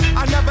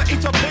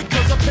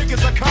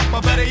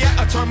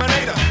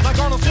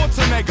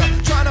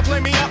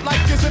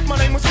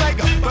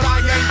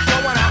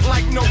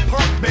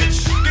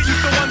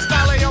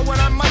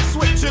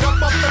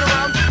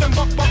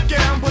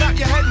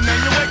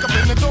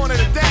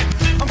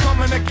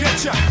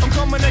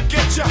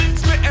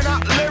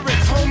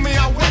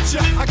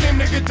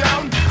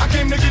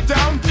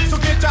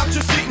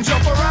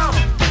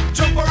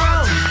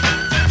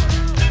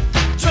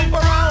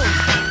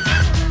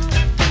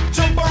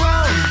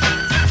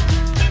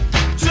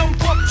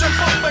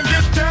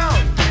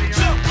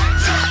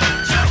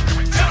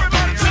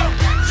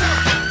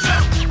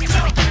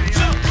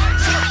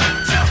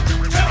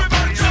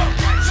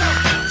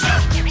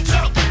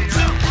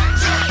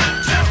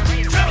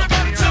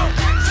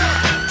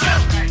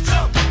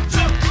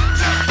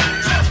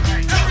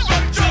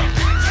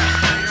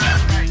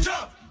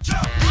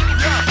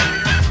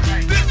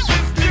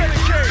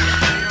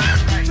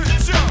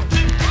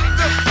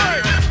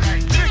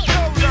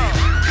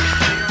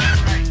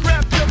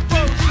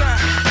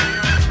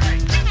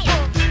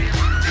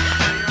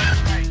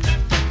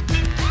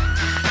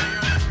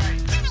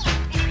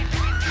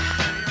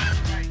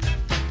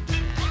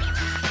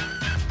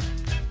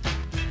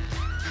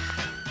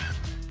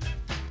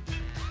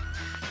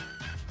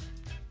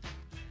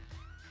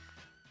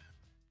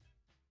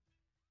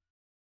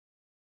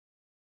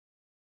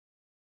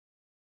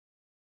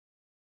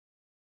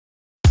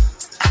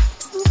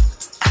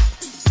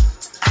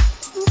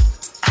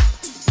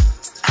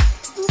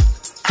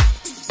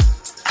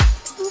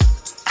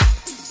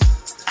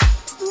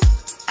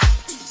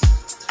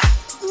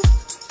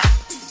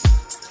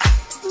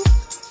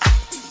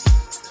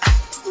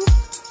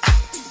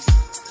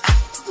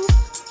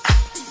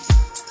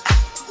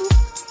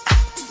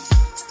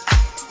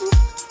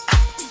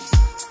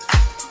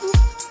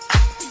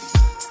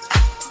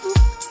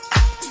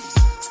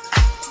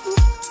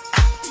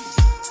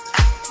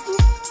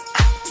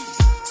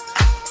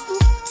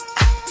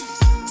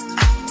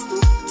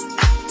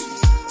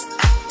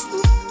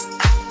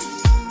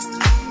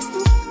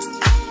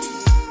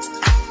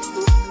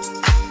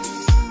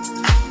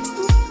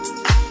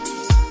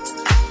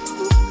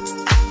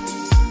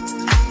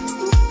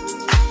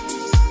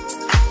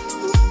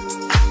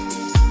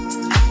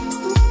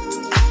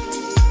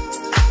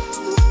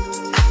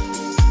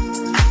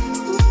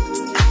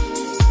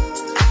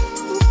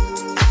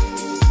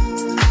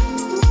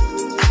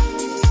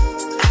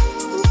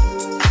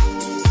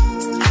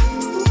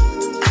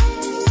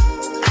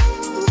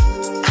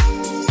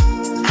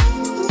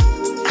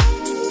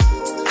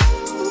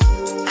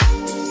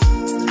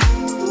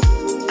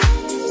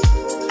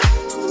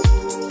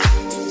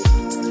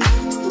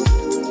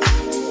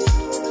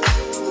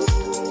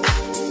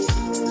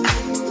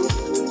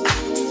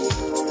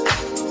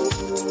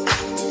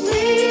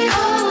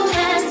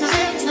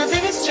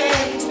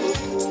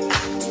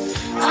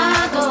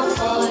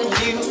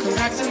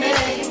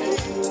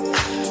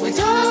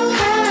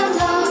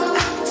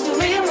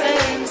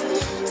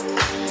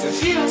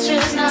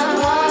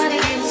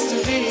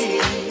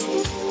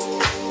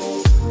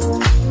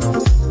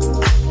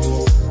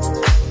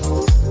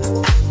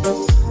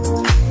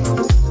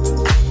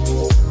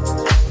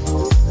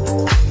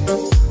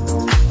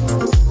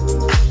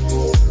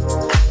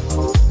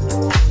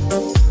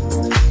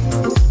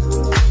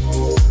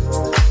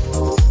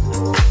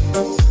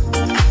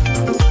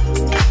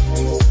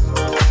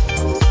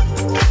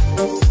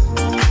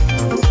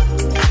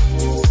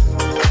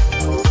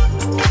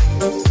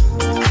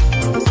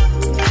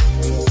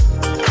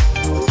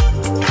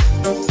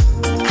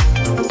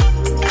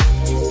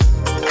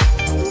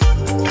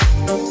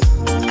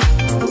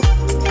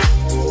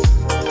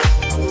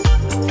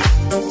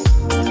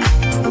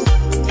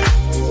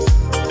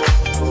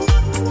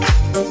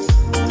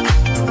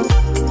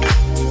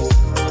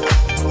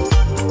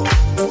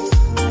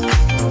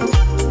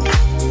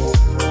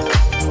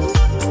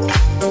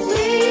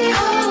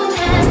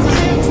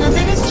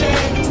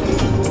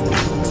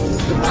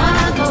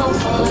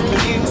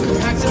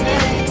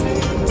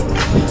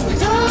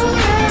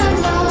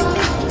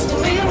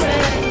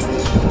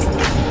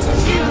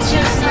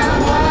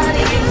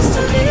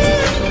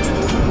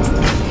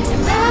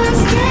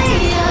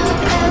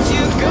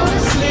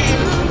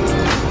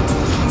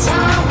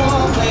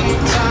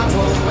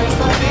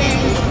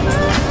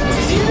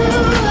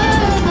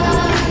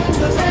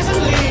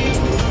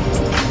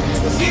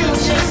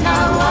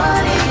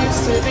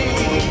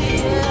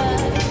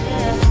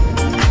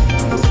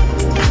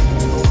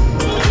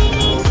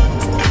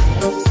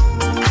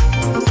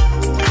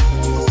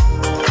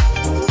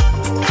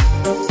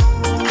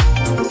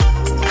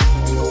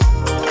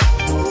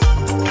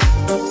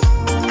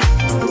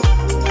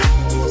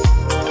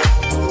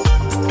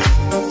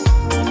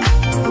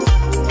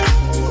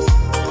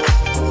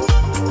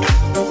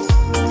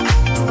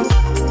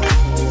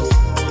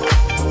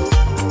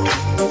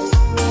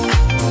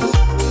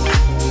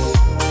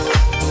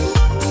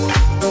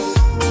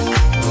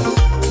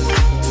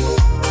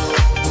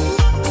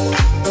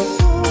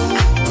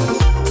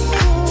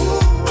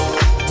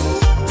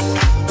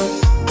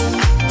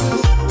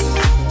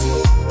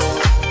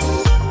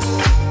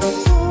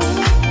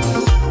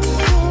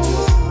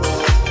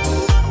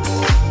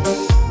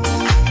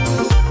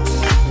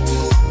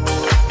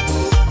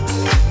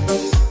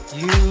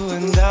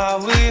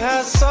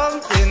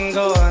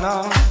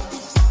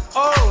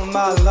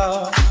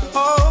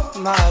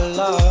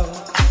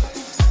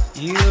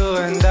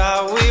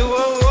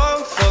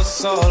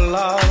so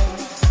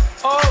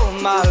love, oh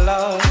my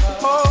love,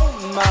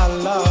 oh my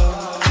love.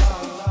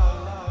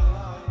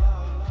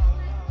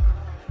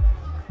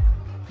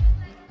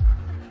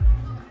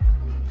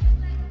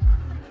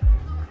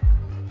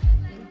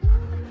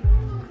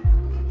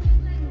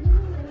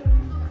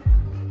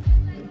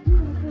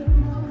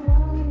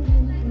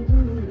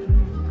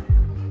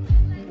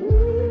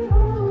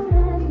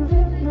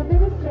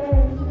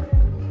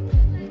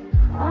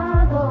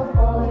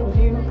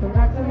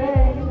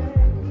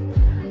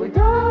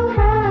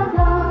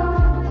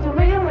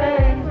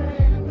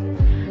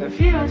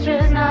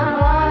 Future's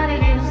not what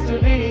it used to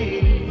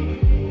be.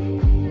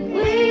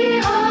 We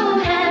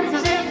hold hands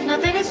as if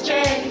nothing has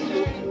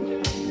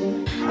changed.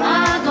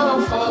 I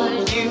go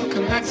forward, you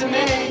come back to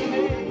me.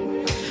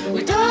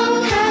 We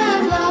don't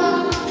have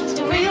love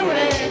to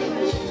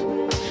rearrange.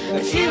 The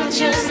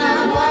future's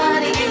not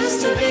what it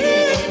used to be.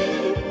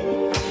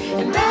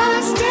 And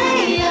I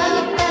stay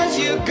up as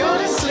you go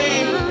to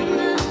sleep.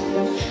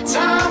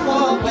 Time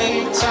won't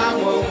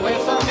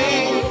wait for me.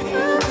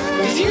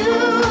 'Cause you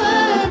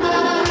were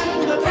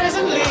mine, but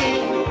presently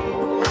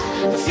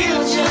the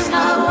future's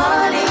not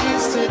what it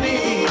used to be.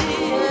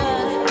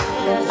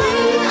 We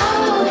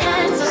hold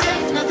hands as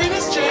if nothing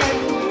has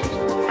changed.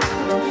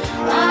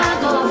 I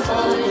go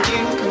forward,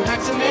 you come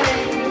back to me.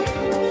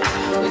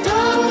 We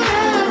don't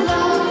have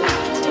love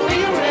to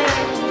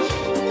rearrange.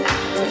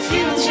 The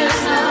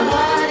future's not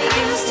what it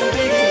used to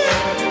be.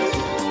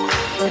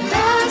 And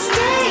I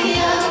stay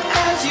up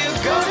as you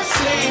go to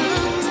sleep.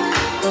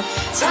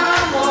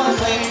 Time won't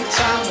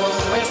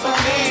wait for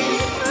me.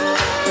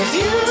 'Cause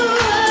you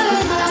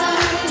were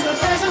mine, but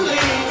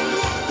presently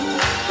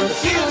the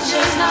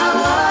future's not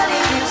what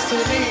it used to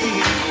be.